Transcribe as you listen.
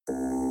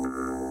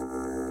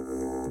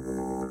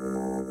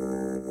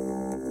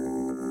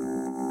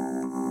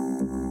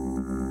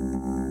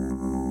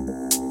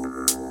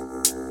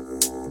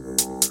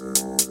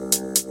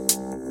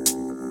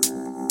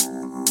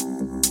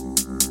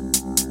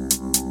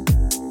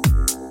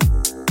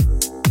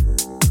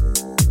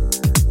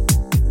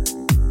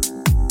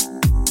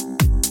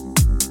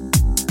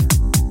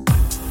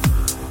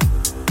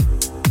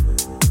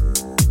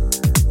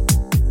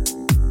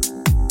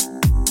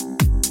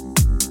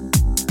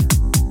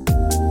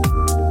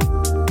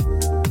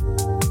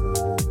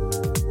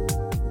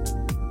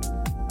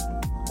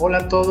Hola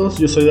a todos,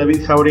 yo soy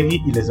David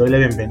Jauregui y les doy la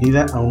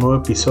bienvenida a un nuevo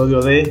episodio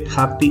de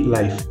Happy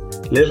Life.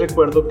 Les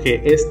recuerdo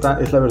que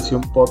esta es la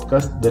versión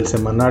podcast del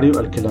semanario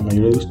al que la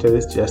mayoría de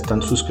ustedes ya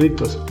están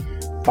suscritos.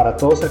 Para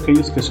todos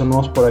aquellos que son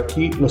nuevos por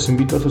aquí, los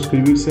invito a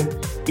suscribirse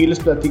y les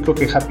platico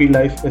que Happy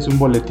Life es un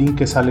boletín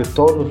que sale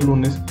todos los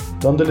lunes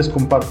donde les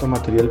comparto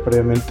material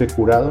previamente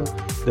curado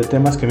de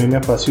temas que a mí me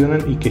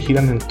apasionan y que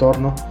giran en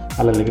torno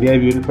a la alegría de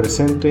vivir el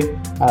presente,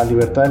 a la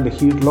libertad de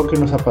elegir lo que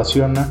nos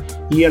apasiona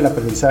y al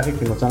aprendizaje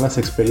que nos dan las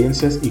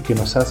experiencias y que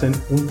nos hacen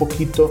un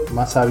poquito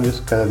más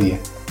sabios cada día.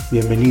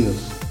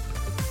 Bienvenidos.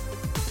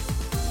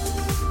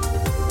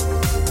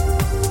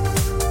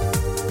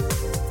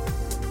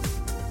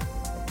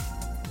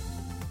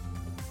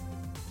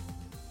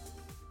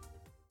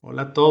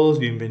 Hola a todos,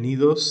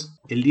 bienvenidos.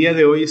 El día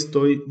de hoy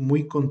estoy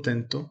muy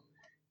contento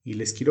y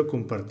les quiero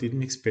compartir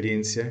mi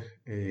experiencia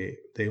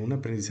de un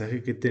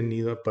aprendizaje que he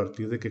tenido a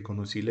partir de que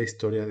conocí la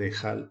historia de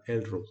Hal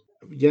Elrod.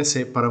 Ya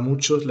sé, para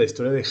muchos la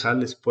historia de Hal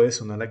les puede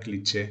sonar a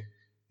cliché.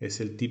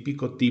 Es el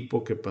típico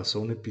tipo que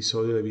pasó un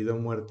episodio de vida o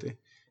muerte,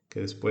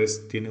 que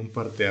después tiene un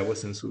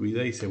parteaguas en su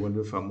vida y se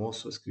vuelve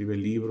famoso, escribe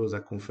libros,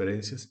 da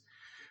conferencias.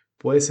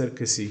 Puede ser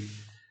que sí,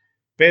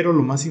 pero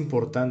lo más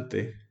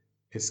importante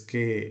es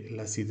que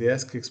las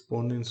ideas que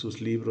expone en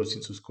sus libros y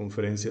en sus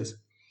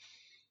conferencias,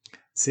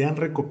 sean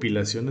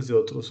recopilaciones de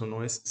otros o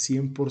no, es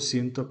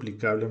 100%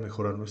 aplicable a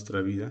mejorar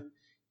nuestra vida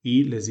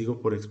y les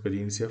digo por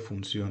experiencia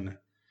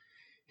funciona.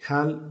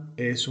 Hal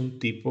es un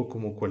tipo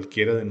como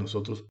cualquiera de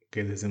nosotros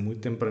que desde muy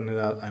temprana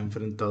edad ha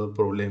enfrentado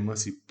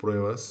problemas y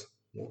pruebas,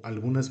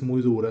 algunas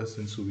muy duras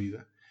en su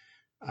vida.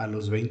 A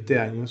los 20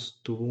 años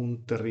tuvo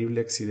un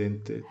terrible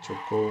accidente,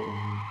 chocó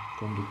un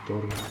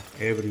conductor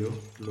ebrio,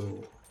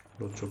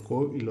 lo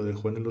chocó y lo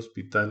dejó en el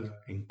hospital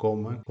en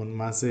coma con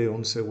más de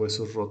 11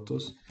 huesos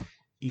rotos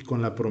y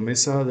con la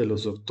promesa de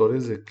los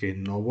doctores de que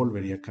no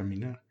volvería a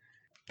caminar.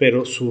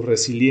 Pero su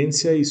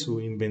resiliencia y su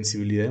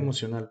invencibilidad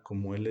emocional,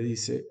 como él le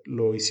dice,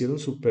 lo hicieron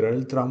superar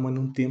el trauma en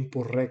un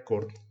tiempo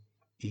récord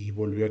y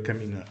volvió a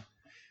caminar.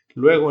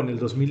 Luego, en el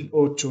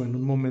 2008, en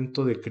un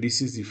momento de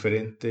crisis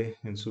diferente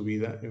en su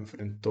vida,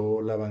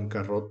 enfrentó la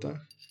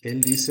bancarrota.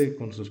 Él dice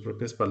con sus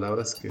propias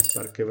palabras que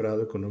estar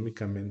quebrado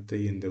económicamente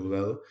y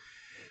endeudado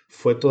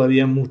fue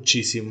todavía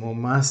muchísimo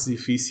más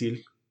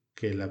difícil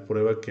que la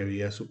prueba que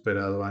había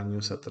superado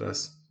años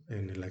atrás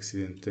en el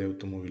accidente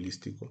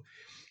automovilístico.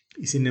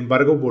 Y sin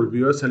embargo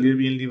volvió a salir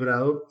bien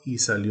librado y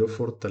salió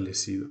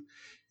fortalecido.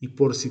 Y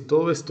por si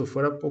todo esto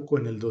fuera poco,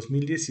 en el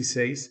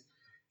 2016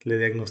 le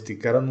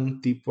diagnosticaron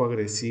un tipo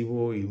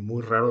agresivo y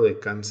muy raro de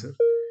cáncer.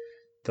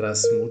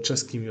 Tras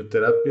muchas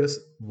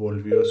quimioterapias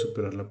volvió a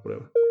superar la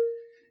prueba.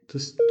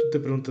 Entonces tú te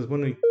preguntas,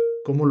 bueno, ¿y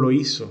cómo lo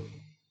hizo?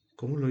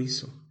 ¿Cómo lo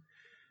hizo?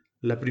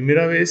 La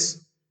primera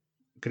vez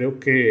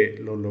creo que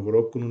lo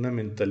logró con una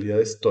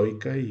mentalidad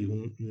estoica y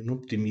un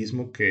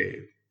optimismo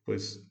que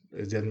pues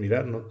es de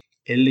admirar, ¿no?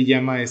 Él le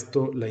llama a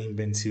esto la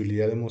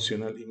invencibilidad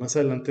emocional y más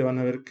adelante van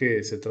a ver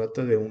que se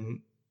trata de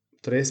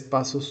tres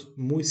pasos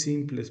muy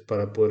simples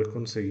para poder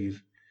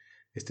conseguir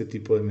este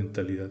tipo de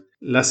mentalidad.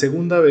 La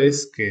segunda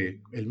vez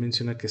que él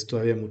menciona que es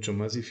todavía mucho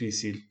más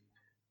difícil,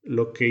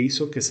 lo que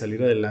hizo que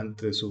saliera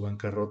adelante de su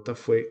bancarrota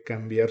fue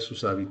cambiar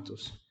sus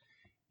hábitos.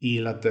 Y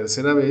la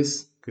tercera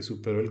vez que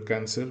superó el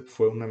cáncer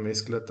fue una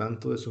mezcla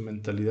tanto de su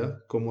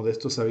mentalidad como de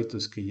estos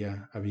hábitos que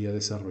ya había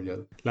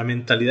desarrollado. La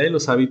mentalidad y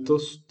los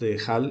hábitos de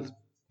Hal,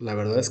 la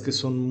verdad es que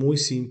son muy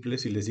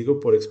simples y les digo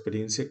por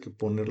experiencia que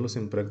ponerlos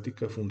en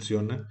práctica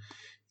funciona.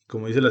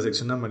 Como dice la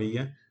sección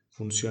amarilla,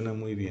 funciona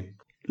muy bien.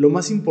 Lo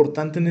más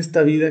importante en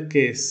esta vida,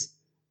 ¿qué es?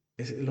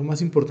 Lo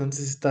más importante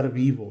es estar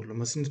vivo. Lo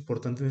más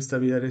importante en esta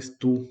vida eres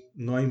tú,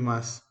 no hay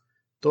más.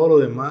 Todo lo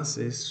demás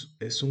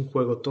es un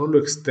juego. Todo lo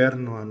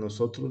externo a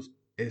nosotros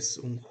es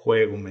un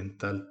juego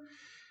mental.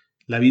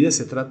 La vida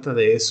se trata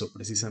de eso,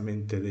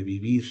 precisamente, de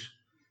vivir.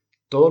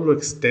 Todo lo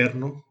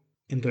externo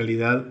en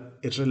realidad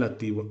es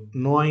relativo.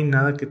 No hay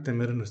nada que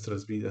temer en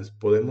nuestras vidas.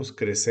 Podemos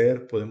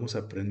crecer, podemos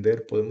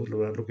aprender, podemos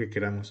lograr lo que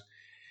queramos.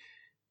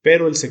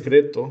 Pero el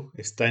secreto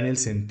está en el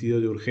sentido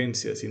de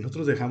urgencia. Si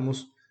nosotros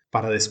dejamos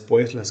para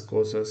después las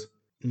cosas,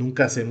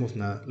 nunca hacemos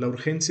nada. La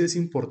urgencia es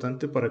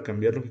importante para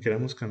cambiar lo que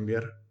queramos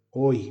cambiar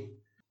hoy.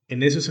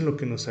 En eso es en lo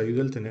que nos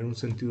ayuda el tener un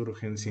sentido de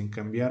urgencia, en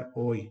cambiar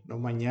hoy, no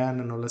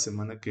mañana, no la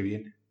semana que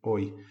viene,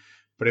 hoy.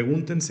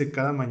 Pregúntense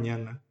cada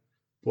mañana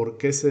por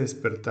qué se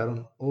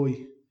despertaron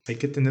hoy. Hay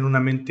que tener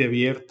una mente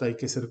abierta, hay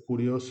que ser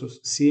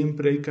curiosos.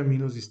 Siempre hay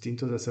caminos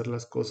distintos de hacer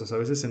las cosas. A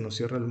veces se nos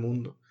cierra el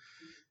mundo,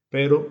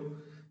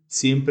 pero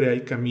siempre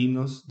hay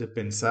caminos de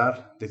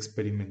pensar, de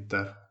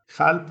experimentar.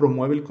 Hall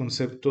promueve el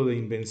concepto de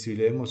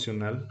invencibilidad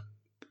emocional.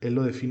 Él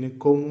lo define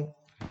como,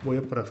 voy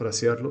a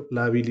parafrasearlo,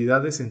 la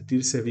habilidad de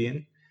sentirse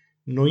bien,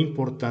 no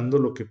importando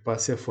lo que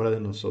pase afuera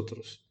de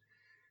nosotros.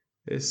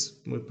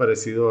 Es muy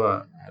parecido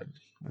a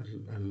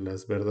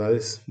las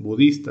verdades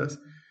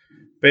budistas,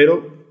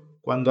 pero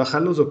cuando a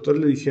Hall los doctores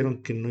le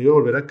dijeron que no iba a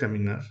volver a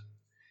caminar,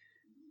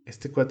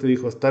 este cuate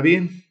dijo, está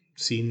bien,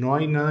 si no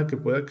hay nada que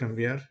pueda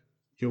cambiar,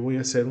 yo voy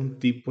a ser un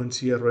tipo en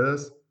silla de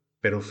ruedas,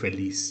 pero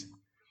feliz.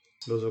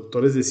 Los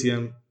doctores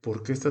decían,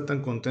 ¿por qué está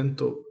tan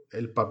contento?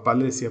 El papá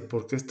le decía,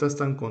 ¿por qué estás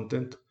tan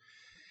contento?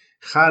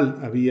 Hal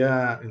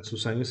había en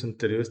sus años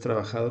anteriores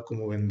trabajado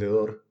como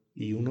vendedor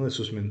y uno de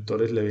sus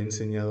mentores le había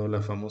enseñado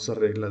la famosa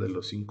regla de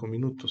los 5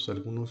 minutos.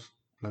 Algunos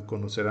la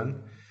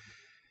conocerán.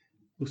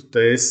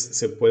 Ustedes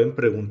se pueden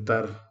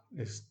preguntar,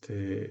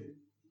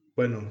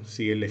 bueno,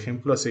 si el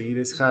ejemplo a seguir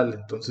es Hal,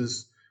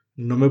 entonces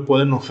no me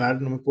puedo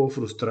enojar, no me puedo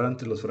frustrar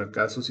ante los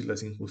fracasos y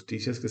las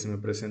injusticias que se me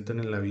presentan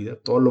en la vida.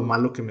 Todo lo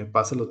malo que me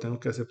pasa lo tengo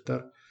que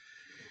aceptar.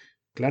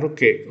 Claro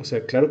que, o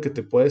sea, claro que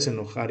te puedes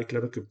enojar y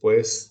claro que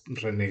puedes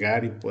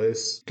renegar y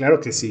puedes, claro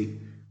que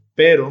sí,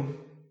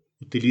 pero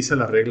utiliza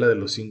la regla de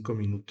los 5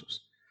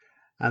 minutos.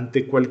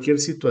 Ante cualquier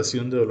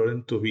situación de dolor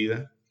en tu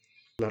vida,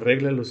 la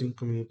regla de los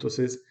 5 minutos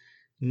es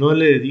no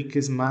le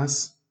dediques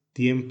más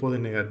tiempo de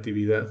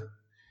negatividad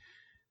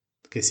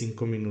que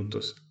 5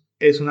 minutos.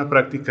 Es una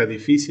práctica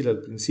difícil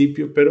al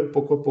principio, pero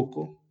poco a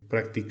poco,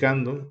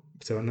 practicando,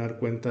 se van a dar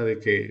cuenta de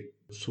que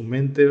su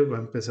mente va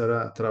a empezar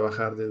a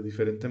trabajar de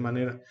diferente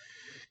manera.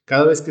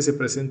 Cada vez que se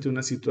presente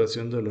una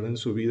situación de dolor en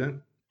su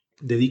vida,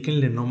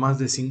 dedíquenle no más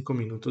de 5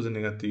 minutos de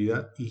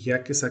negatividad y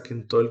ya que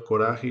saquen todo el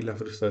coraje y la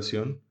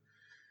frustración,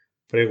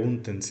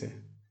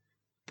 pregúntense,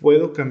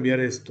 ¿puedo cambiar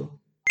esto?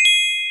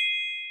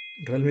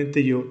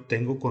 ¿Realmente yo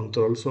tengo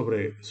control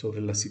sobre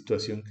la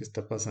situación que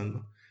está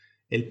pasando?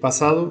 El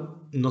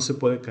pasado no se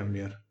puede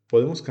cambiar.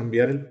 Podemos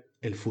cambiar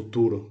el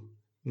futuro.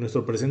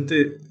 Nuestro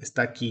presente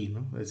está aquí,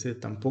 ¿no? Ese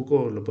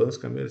tampoco lo podemos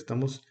cambiar.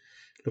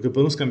 Lo que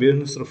podemos cambiar es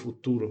nuestro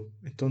futuro.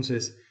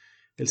 Entonces,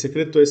 el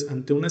secreto es,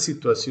 ante una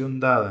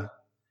situación dada,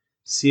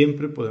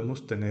 siempre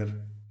podemos tener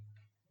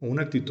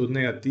una actitud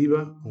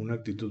negativa o una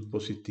actitud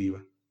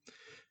positiva.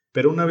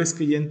 Pero una vez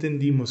que ya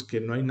entendimos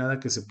que no hay nada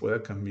que se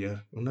pueda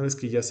cambiar, una vez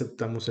que ya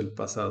aceptamos el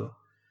pasado,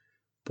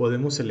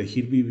 podemos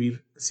elegir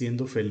vivir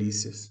siendo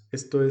felices.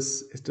 Esto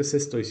es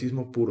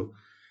estoicismo puro.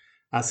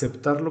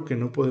 Aceptar lo que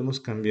no podemos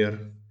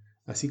cambiar.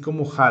 Así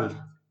como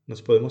Hal,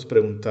 nos podemos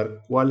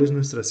preguntar cuál es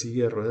nuestra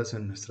silla de ruedas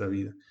en nuestra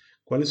vida.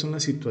 ¿Cuáles son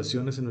las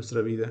situaciones en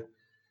nuestra vida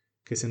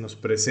que se nos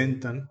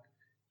presentan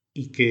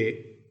y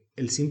que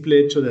el simple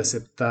hecho de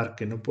aceptar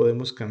que no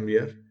podemos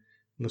cambiar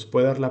nos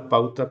puede dar la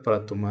pauta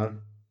para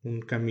tomar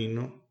un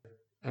camino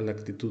a la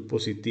actitud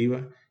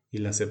positiva y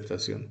la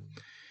aceptación?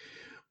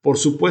 Por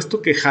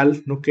supuesto que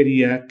Hal no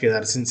quería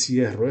quedarse en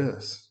silla de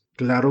ruedas.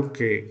 Claro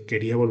que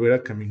quería volver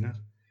a caminar.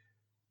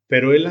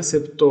 Pero él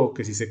aceptó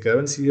que si se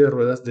quedaba en silla de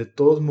ruedas, de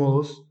todos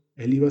modos,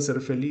 él iba a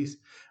ser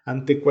feliz.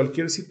 Ante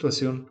cualquier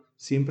situación,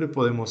 siempre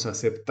podemos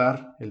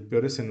aceptar el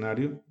peor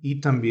escenario y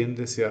también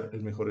desear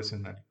el mejor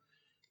escenario.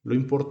 Lo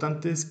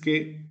importante es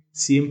que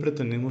siempre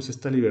tenemos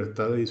esta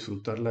libertad de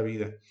disfrutar la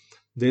vida.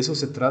 De eso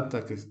se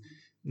trata, que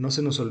no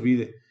se nos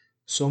olvide.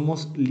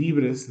 Somos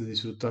libres de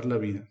disfrutar la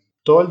vida.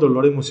 Todo el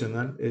dolor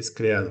emocional es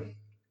creado.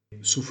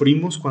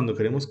 Sufrimos cuando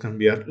queremos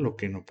cambiar lo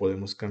que no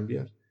podemos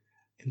cambiar.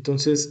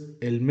 Entonces,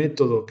 el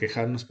método que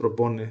Hal nos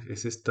propone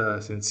es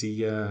esta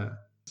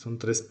sencilla, son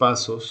 3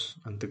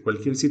 pasos. Ante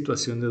cualquier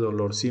situación de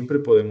dolor, siempre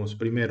podemos,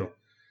 primero,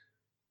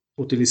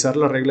 utilizar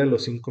la regla de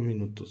los 5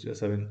 minutos. Ya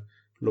saben,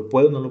 lo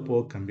puedo o no lo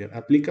puedo cambiar.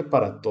 Aplica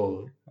para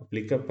todo.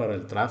 Aplica para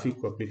el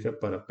tráfico, aplica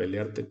para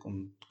pelearte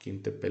con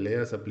quien te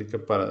peleas,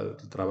 aplica para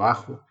el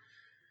trabajo.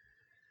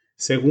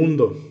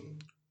 Segundo,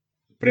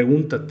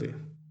 pregúntate,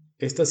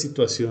 ¿esta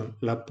situación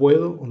la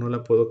puedo o no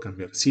la puedo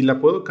cambiar? Si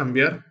la puedo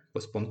cambiar,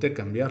 pues ponte a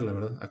cambiarla,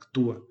 ¿verdad?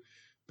 Actúa.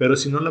 Pero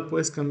si no la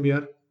puedes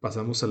cambiar,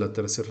 pasamos a la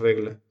tercera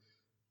regla.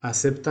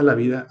 Acepta la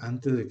vida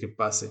antes de que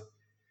pase.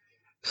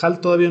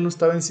 Hal todavía no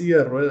estaba en silla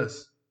de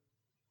ruedas,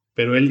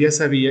 pero él ya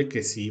sabía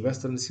que si iba a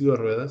estar en silla de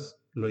ruedas,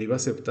 lo iba a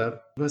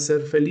aceptar, iba a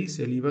ser feliz,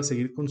 él iba a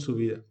seguir con su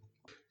vida.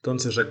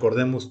 Entonces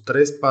recordemos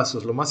 3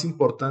 pasos. Lo más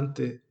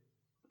importante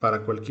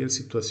para cualquier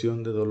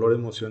situación de dolor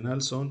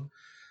emocional son: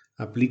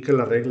 aplica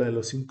la regla de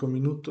los 5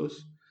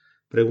 minutos,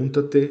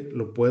 pregúntate,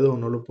 ¿lo puedo o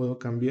no lo puedo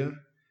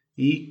cambiar?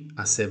 Y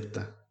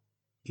acepta.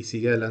 Y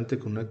sigue adelante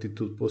con una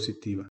actitud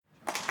positiva.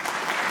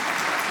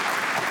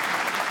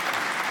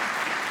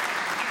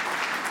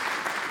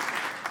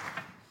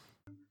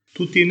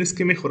 Tú tienes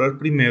que mejorar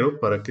primero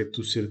para que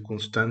tus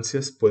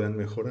circunstancias puedan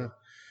mejorar.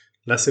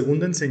 La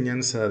segunda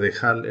enseñanza de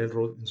Hal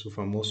Elrod en su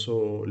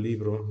famoso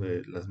libro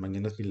de Las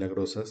Mañanas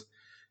Milagrosas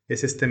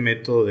es este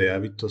método de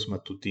hábitos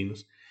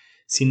matutinos.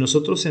 Si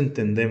nosotros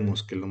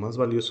entendemos que lo más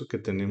valioso que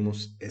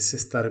tenemos es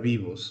estar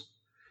vivos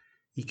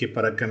y que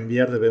para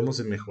cambiar debemos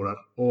de mejorar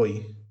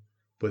hoy,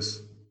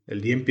 pues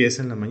el día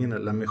empieza en la mañana.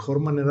 La mejor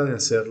manera de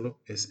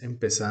hacerlo es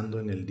empezando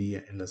en el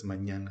día, en las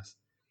mañanas.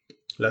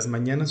 Las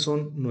mañanas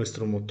son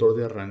nuestro motor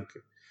de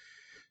arranque.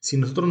 Si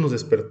nosotros nos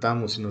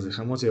despertamos y nos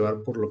dejamos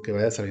llevar por lo que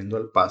vaya saliendo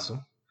al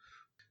paso,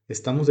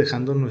 estamos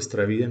dejando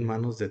nuestra vida en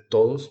manos de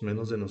todos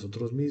menos de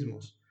nosotros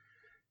mismos.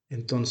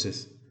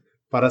 Entonces,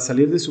 para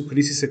salir de su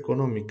crisis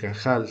económica,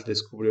 Hal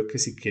descubrió que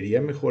si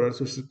quería mejorar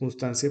su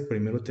circunstancia,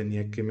 primero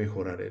tenía que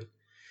mejorar él.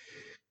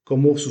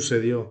 ¿Cómo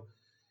sucedió?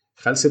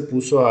 Hal se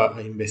puso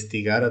a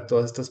investigar a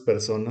todas estas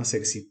personas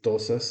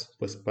exitosas,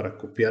 pues para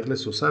copiarle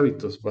sus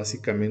hábitos.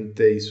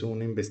 Básicamente hizo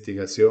una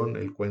investigación,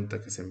 él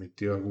cuenta que se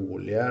metió a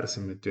googlear,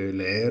 se metió a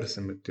leer,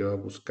 se metió a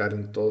buscar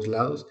en todos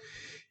lados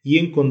y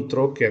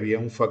encontró que había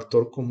un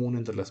factor común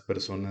entre las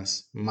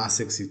personas más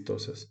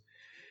exitosas.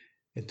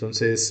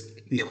 Entonces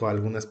dijo,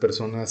 algunas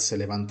personas se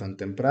levantan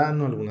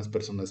temprano, algunas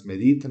personas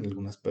meditan,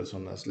 algunas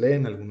personas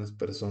leen, algunas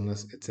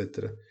personas,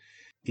 etcétera.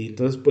 Y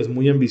entonces, pues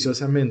muy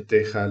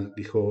ambiciosamente, Hal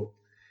dijo,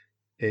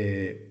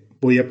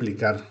 voy a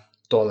aplicar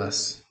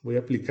todas, voy a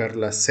aplicar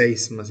las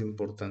 6 más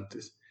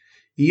importantes.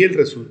 Y el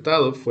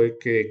resultado fue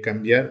que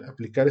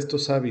aplicar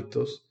estos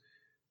hábitos,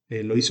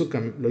 lo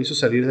hizo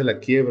salir de la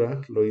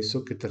quiebra, lo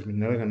hizo que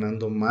terminara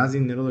ganando más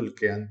dinero del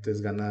que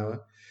antes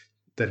ganaba,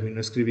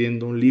 terminó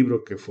escribiendo un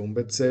libro que fue un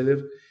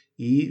bestseller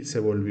y se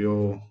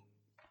volvió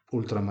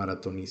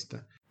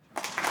ultramaratonista.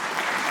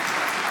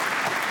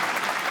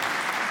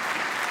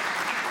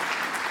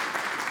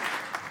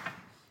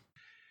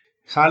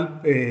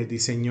 Hal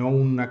diseñó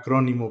un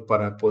acrónimo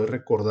para poder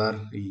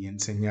recordar y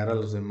enseñar a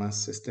los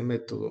demás este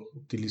método.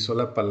 Utilizó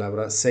la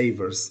palabra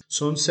savers.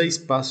 Son 6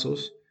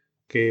 pasos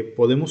que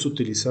podemos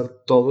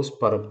utilizar todos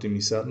para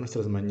optimizar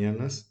nuestras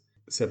mañanas.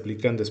 Se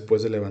aplican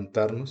después de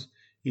levantarnos.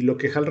 Y lo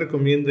que Hal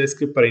recomienda es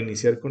que para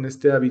iniciar con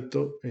este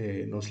hábito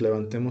nos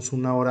levantemos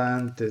una hora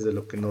antes de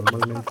lo que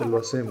normalmente lo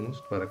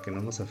hacemos para que no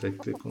nos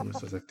afecte con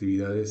nuestras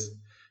actividades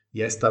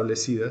ya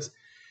establecidas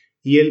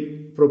y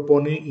él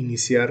propone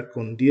iniciar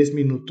con 10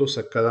 minutos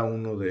a cada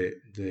uno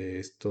de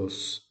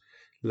estos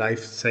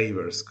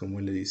lifesavers, como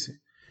él le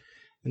dice.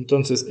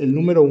 Entonces, el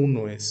número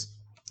 1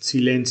 es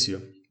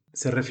silencio.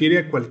 Se refiere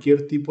a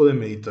cualquier tipo de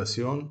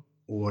meditación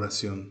u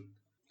oración.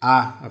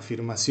 A.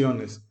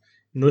 Afirmaciones.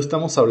 No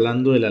estamos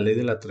hablando de la ley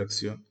de la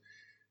atracción,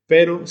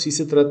 pero sí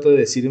se trata de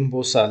decir en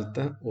voz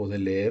alta o de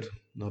leer.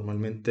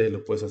 Normalmente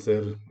lo puedes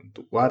hacer en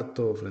tu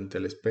cuarto, frente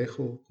al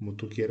espejo, como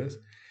tú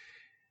quieras.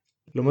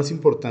 Lo más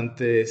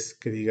importante es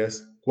que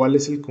digas cuál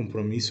es el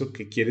compromiso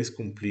que quieres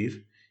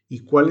cumplir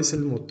y cuál es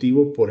el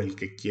motivo por el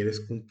que quieres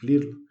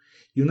cumplirlo.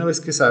 Y una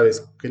vez que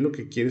sabes qué es lo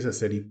que quieres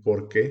hacer y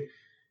por qué,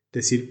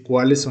 decir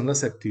cuáles son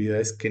las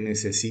actividades que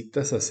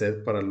necesitas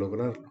hacer para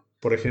lograrlo.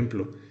 Por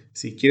ejemplo,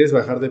 si quieres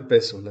bajar de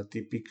peso,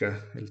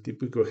 el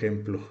típico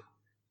ejemplo,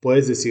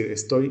 puedes decir,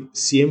 estoy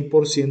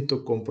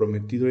 100%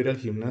 comprometido a ir al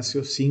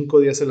gimnasio 5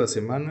 días a la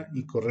semana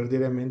y correr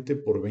diariamente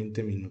por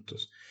 20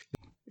 minutos.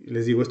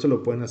 Les digo, esto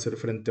lo pueden hacer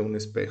frente a un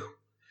espejo.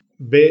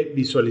 B,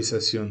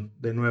 visualización.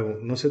 De nuevo,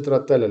 no se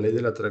trata de la ley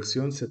de la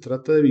atracción, se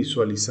trata de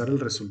visualizar el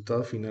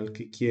resultado final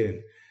que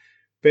quieren,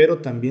 pero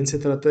también se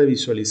trata de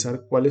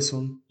visualizar cuáles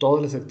son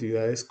todas las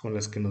actividades con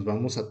las que nos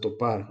vamos a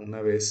topar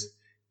una vez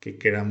que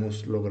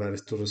queramos lograr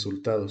estos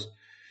resultados,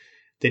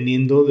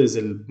 teniendo desde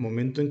el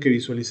momento en que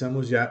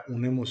visualizamos ya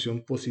una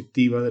emoción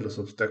positiva de los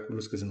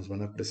obstáculos que se nos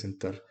van a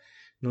presentar.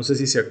 No sé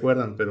si se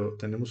acuerdan, pero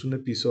tenemos un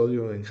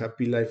episodio en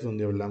Happy Life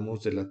donde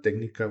hablamos de la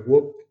técnica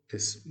WOP.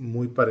 Es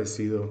muy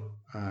parecido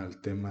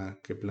al tema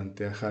que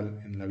plantea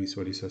Hal en la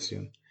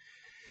visualización.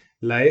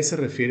 La E se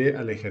refiere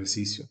al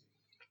ejercicio.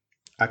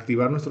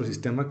 Activar nuestro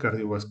sistema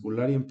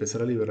cardiovascular y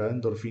empezar a liberar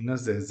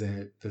endorfinas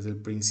desde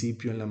el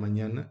principio en la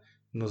mañana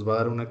nos va a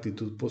dar una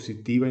actitud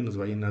positiva y nos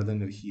va a llenar de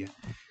energía.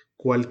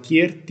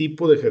 Cualquier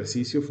tipo de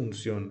ejercicio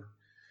funciona.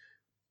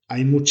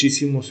 Hay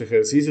muchísimos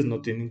ejercicios,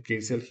 no tienen que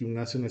irse al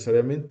gimnasio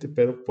necesariamente,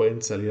 pero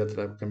pueden salir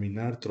a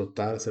caminar,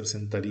 trotar, hacer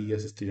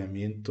sentadillas,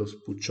 estiramientos,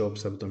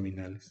 push-ups,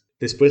 abdominales.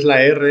 Después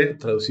la R,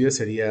 traducida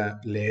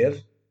sería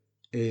leer.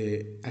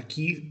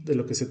 Aquí de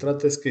lo que se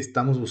trata es que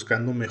estamos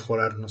buscando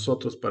mejorar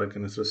nosotros para que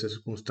nuestras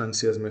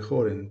circunstancias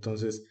mejoren.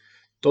 Entonces,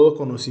 todo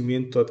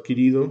conocimiento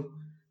adquirido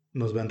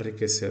nos va a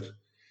enriquecer.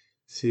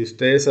 Si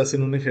ustedes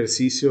hacen un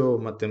ejercicio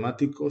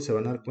matemático, se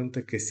van a dar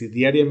cuenta que si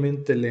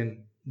diariamente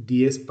leen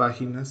 10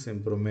 páginas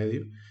en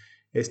promedio,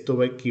 esto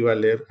va a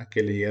equivaler a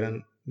que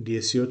leyeran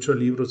 18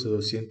 libros de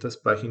 200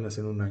 páginas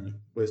en un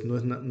año. Pues no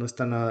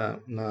está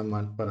nada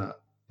mal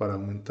para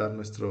aumentar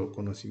nuestro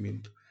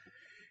conocimiento.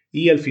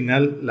 Y al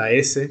final la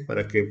S,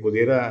 para que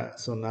pudiera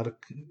sonar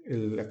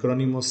el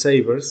acrónimo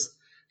Savers,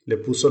 le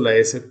puso la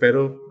S,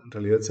 pero en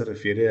realidad se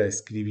refiere a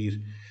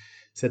escribir.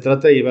 Se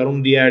trata de llevar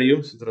un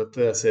diario, se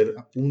trata de hacer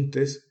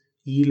apuntes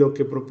y lo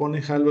que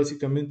propone Hal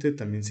básicamente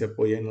también se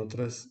apoya en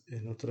otras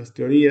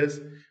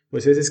teorías,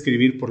 pues es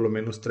escribir por lo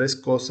menos 3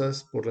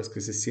 cosas por las que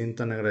se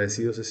sientan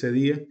agradecidos ese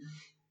día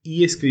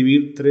y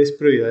escribir 3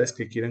 prioridades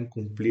que quieran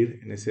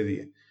cumplir en ese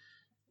día.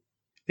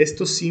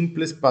 Estos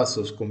simples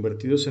pasos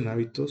convertidos en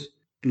hábitos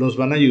los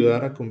van a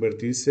ayudar a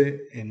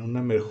convertirse en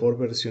una mejor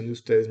versión de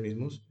ustedes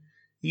mismos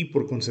y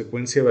por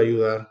consecuencia va a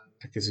ayudar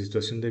a que su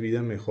situación de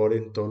vida mejore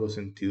en todos los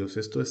sentidos.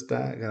 Esto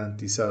está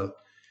garantizado.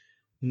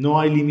 No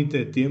hay límite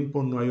de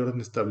tiempo, no hay orden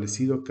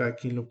establecido, cada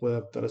quien lo puede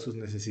adaptar a sus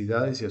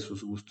necesidades y a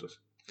sus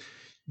gustos.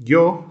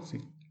 Yo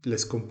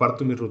les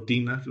comparto mi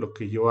rutina, lo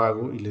que yo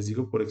hago y les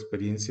digo por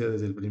experiencia,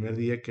 desde el primer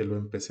día que lo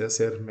empecé a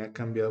hacer, me ha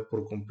cambiado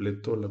por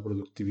completo la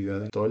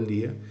productividad en todo el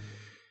día.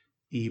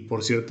 Y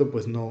por cierto,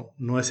 pues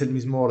no es el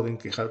mismo orden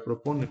que Hal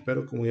propone,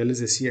 pero como ya les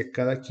decía,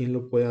 cada quien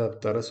lo puede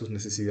adaptar a sus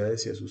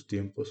necesidades y a sus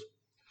tiempos.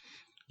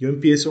 Yo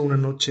empiezo una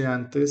noche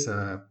antes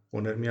a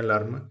poner mi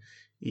alarma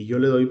y yo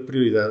le doy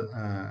prioridad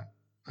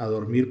a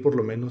dormir por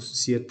lo menos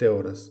 7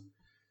 horas.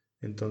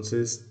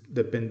 Entonces,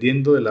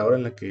 dependiendo de la hora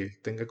en la que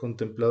tenga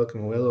contemplado que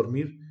me voy a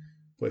dormir,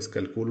 pues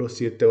calculo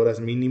 7 horas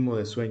mínimo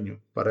de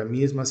sueño. Para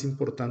mí es más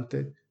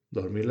importante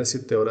dormir las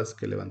 7 horas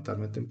que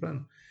levantarme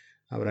temprano.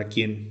 Habrá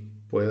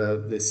quien pueda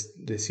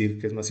decir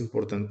que es más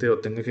importante o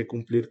tenga que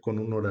cumplir con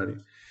un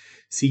horario.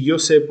 Si yo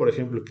sé, por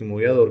ejemplo, que me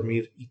voy a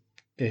dormir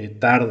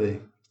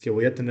tarde, que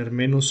voy a tener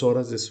menos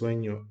horas de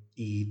sueño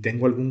y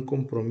tengo algún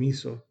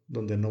compromiso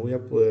donde no voy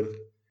a poder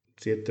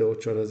 7,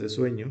 8 horas de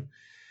sueño,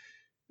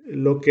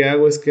 lo que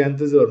hago es que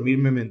antes de dormir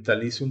me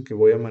mentalizo en que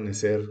voy a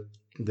amanecer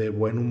de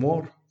buen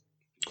humor,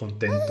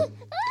 contento.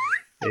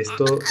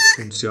 Esto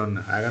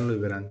funciona, háganlo y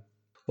verán.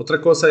 Otra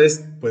cosa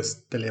es,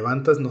 pues te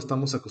levantas, no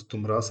estamos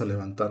acostumbrados a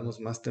levantarnos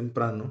más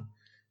temprano,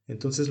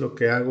 entonces lo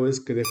que hago es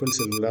que dejo el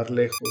celular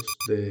lejos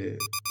de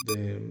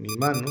mi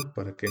mano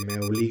para que me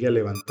obligue a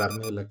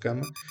levantarme de la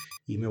cama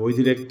y me voy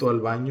directo al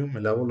baño,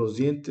 me lavo los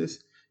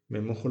dientes,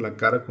 me mojo la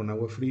cara con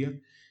agua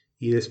fría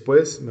y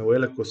después me voy a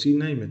la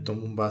cocina y me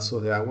tomo un vaso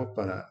de agua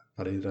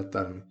para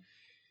hidratarme.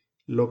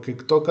 Lo que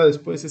toca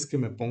después es que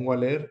me pongo a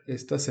leer.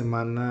 Esta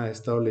semana he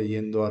estado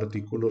leyendo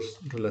artículos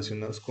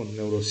relacionados con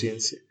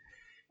neurociencia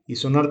y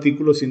son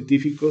artículos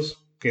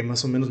científicos que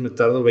más o menos me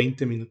tardo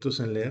 20 minutos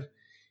en leer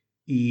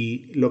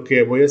y lo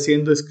que voy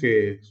haciendo es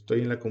que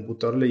estoy en la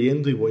computadora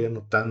leyendo y voy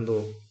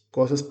anotando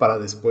cosas para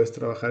después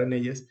trabajar en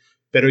ellas,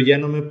 pero ya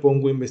no me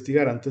pongo a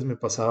investigar. Antes me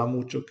pasaba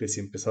mucho que si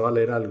empezaba a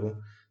leer algo,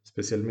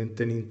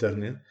 especialmente en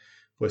internet,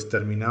 pues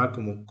terminaba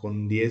como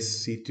con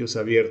 10 sitios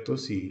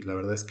abiertos y la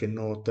verdad es que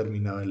no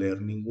terminaba de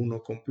leer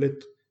ninguno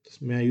completo.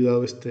 Entonces me ha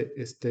ayudado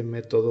este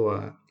método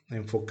a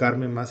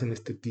enfocarme más en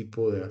este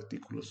tipo de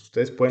artículos.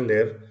 Ustedes pueden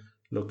leer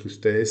lo que a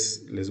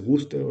ustedes les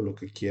guste o lo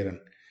que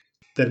quieran.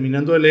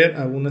 Terminando de leer,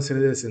 hago una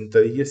serie de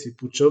sentadillas y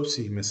push-ups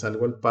y me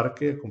salgo al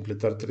parque a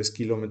completar 3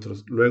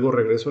 kilómetros. Luego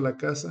regreso a la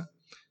casa,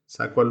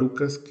 saco a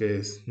Lucas, que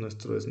es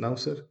nuestro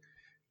schnauzer,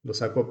 lo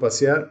saco a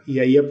pasear y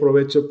ahí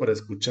aprovecho para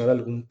escuchar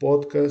algún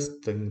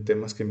podcast en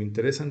temas que me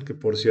interesan, que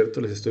por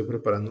cierto les estoy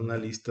preparando una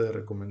lista de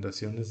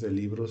recomendaciones de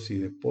libros y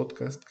de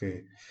podcast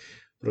que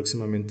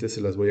próximamente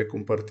se las voy a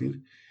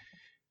compartir.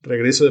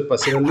 Regreso de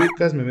pasear a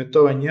Lucas, me meto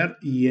a bañar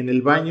y en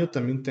el baño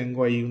también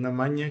tengo ahí una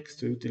maña que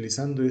estoy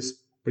utilizando.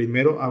 Es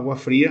primero agua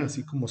fría,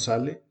 así como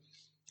sale.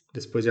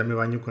 Después ya me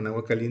baño con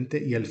agua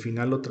caliente y al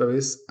final otra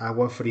vez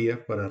agua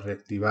fría para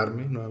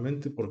reactivarme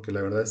nuevamente porque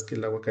la verdad es que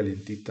el agua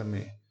calientita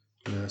me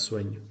da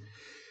sueño.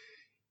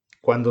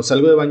 Cuando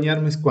salgo de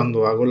bañarme es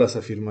cuando hago las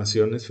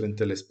afirmaciones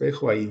frente al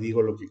espejo. Ahí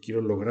digo lo que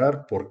quiero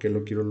lograr, por qué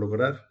lo quiero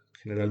lograr.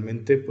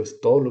 Generalmente, pues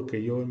todo lo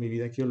que yo en mi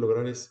vida quiero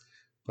lograr es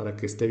para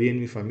que esté bien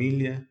mi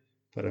familia,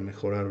 para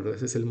mejorar, ¿verdad?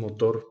 Ese es el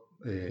motor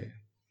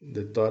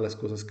de todas las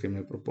cosas que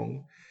me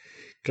propongo.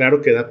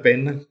 Claro que da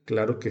pena,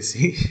 claro que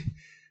sí,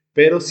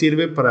 pero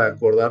sirve para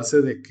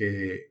acordarse de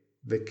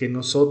que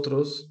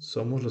nosotros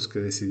somos los que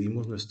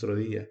decidimos nuestro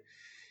día.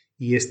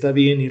 Y está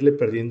bien irle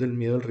perdiendo el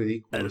miedo al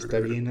ridículo, está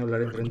bien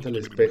hablar enfrente al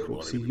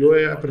espejo. Si yo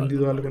he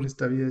aprendido algo en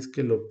esta vida es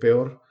que lo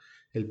peor,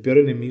 el peor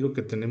enemigo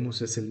que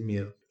tenemos es el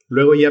miedo.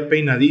 Luego ya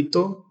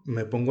peinadito,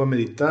 me pongo a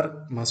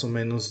meditar más o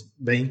menos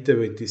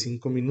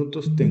 20-25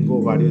 minutos.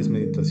 Tengo varias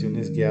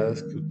meditaciones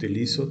guiadas que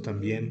utilizo.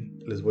 También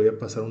les voy a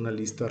pasar una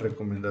lista de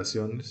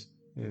recomendaciones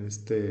en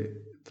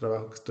este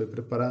trabajo que estoy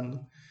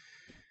preparando.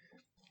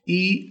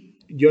 Y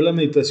yo la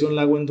meditación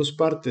la hago en dos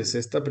partes.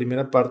 Esta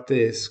primera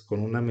parte es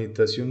con una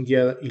meditación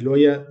guiada y luego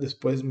ya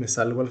después me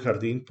salgo al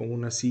jardín, pongo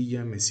una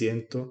silla, me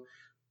siento,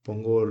 me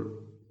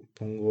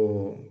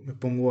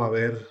pongo a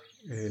ver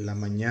la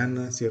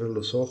mañana, cierro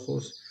los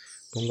ojos,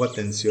 pongo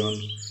atención,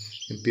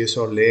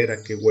 empiezo a oler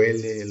a qué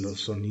huele,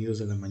 los sonidos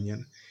de la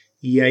mañana.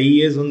 Y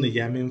ahí es donde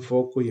ya me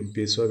enfoco y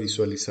empiezo a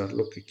visualizar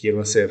lo que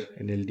quiero hacer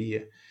en el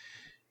día.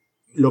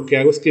 Lo que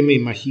hago es que me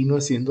imagino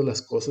haciendo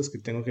las cosas que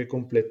tengo que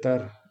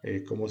completar,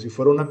 como si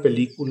fuera una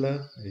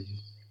película,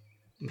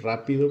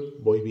 rápido,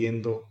 voy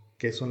viendo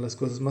qué son las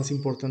cosas más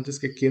importantes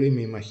que quiero y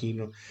me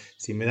imagino.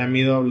 Si me da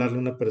miedo hablarle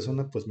a una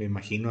persona, pues me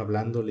imagino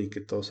hablándole y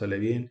que todo sale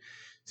bien.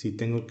 Si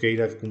tengo que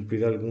ir a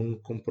cumplir algún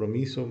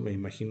compromiso, me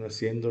imagino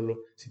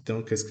haciéndolo. Si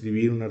tengo que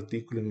escribir un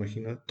artículo,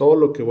 imagino todo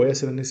lo que voy a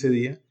hacer en ese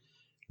día,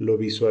 lo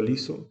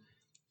visualizo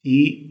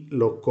y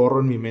lo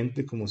corro en mi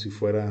mente como si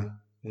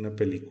fuera una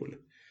película.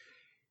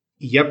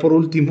 Y ya por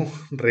último,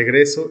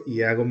 regreso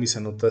y hago mis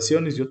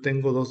anotaciones. Yo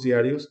tengo dos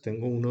diarios.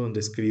 Tengo uno donde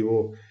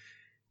escribo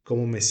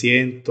cómo me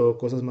siento,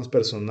 cosas más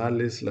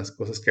personales, las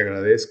cosas que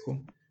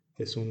agradezco.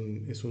 Es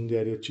un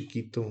diario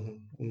chiquito,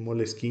 un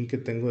molesquín que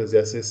tengo desde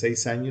hace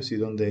 6 años y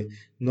donde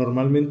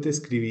normalmente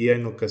escribía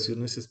en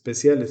ocasiones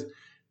especiales.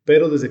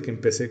 Pero desde que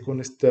empecé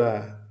con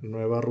esta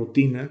nueva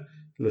rutina,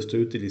 lo estoy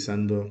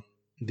utilizando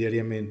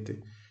diariamente.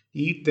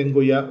 Y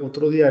tengo ya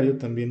otro diario,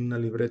 también una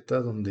libreta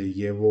donde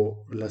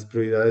llevo las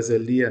prioridades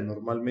del día.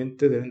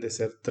 Normalmente deben de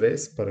ser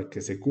tres para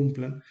que se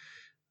cumplan.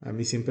 A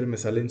mí siempre me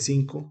salen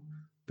cinco,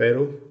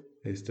 pero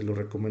lo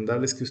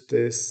recomendable es que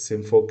ustedes se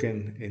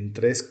enfoquen en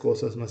tres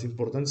cosas más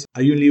importantes.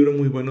 Hay un libro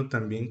muy bueno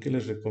también que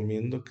les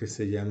recomiendo que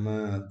se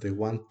llama The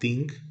One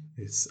Thing.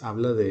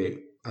 Habla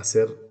de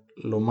hacer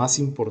lo más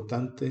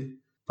importante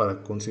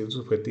para conseguir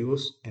sus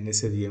objetivos en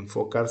ese día,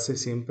 enfocarse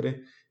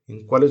siempre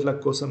en cuál es la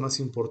cosa más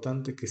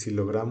importante que si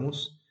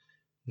logramos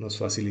nos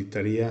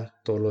facilitaría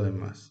todo lo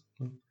demás,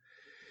 ¿no?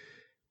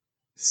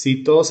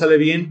 Si todo sale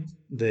bien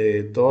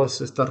de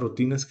todas estas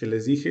rutinas que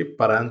les dije,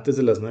 para antes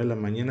de las 9 de la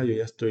mañana yo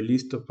ya estoy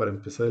listo para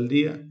empezar el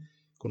día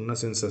con una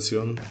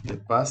sensación de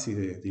paz y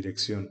de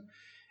dirección.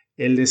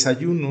 El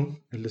desayuno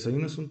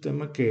es un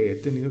tema que he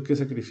tenido que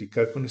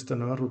sacrificar con esta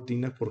nueva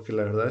rutina porque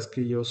la verdad es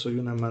que yo soy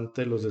un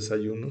amante de los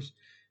desayunos.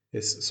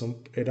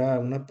 Era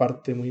una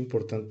parte muy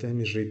importante de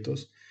mis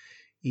ritos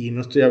y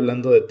no estoy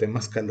hablando de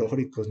temas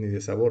calóricos ni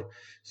de sabor.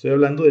 Estoy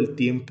hablando del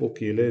tiempo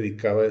que yo le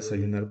dedicaba a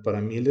desayunar. Para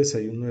mí el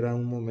desayuno era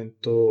un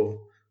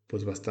momento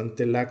pues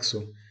bastante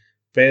laxo,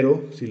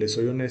 pero si les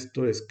soy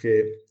honesto es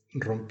que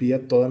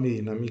rompía toda mi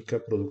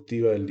dinámica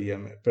productiva del día.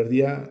 Me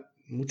perdía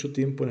mucho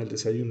tiempo en el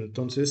desayuno.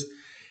 Entonces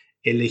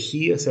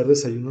elegí hacer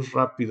desayunos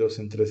rápidos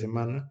entre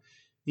semana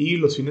y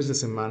los fines de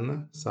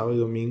semana, sábado y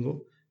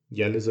domingo,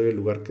 ya les doy el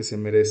lugar que se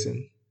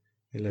merecen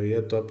en la vida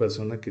de toda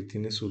persona que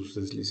tiene sus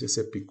deslices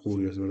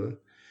epicúreos, ¿verdad?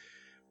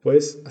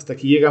 Pues hasta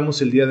aquí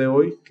llegamos el día de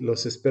hoy.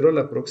 Los espero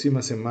la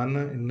próxima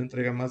semana en una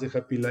entrega más de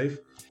Happy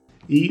Life.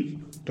 Y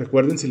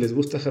recuerden, si les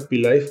gusta Happy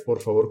Life, por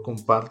favor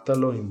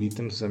compártalo,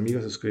 inviten a sus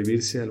amigos a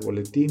suscribirse al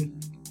boletín.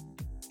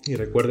 Y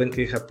recuerden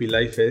que Happy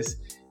Life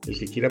es el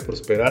que quiera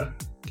prosperar,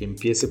 que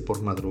empiece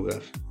por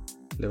madrugar.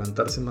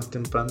 Levantarse más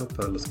temprano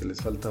para los que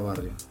les falta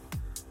barrio.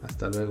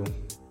 Hasta luego.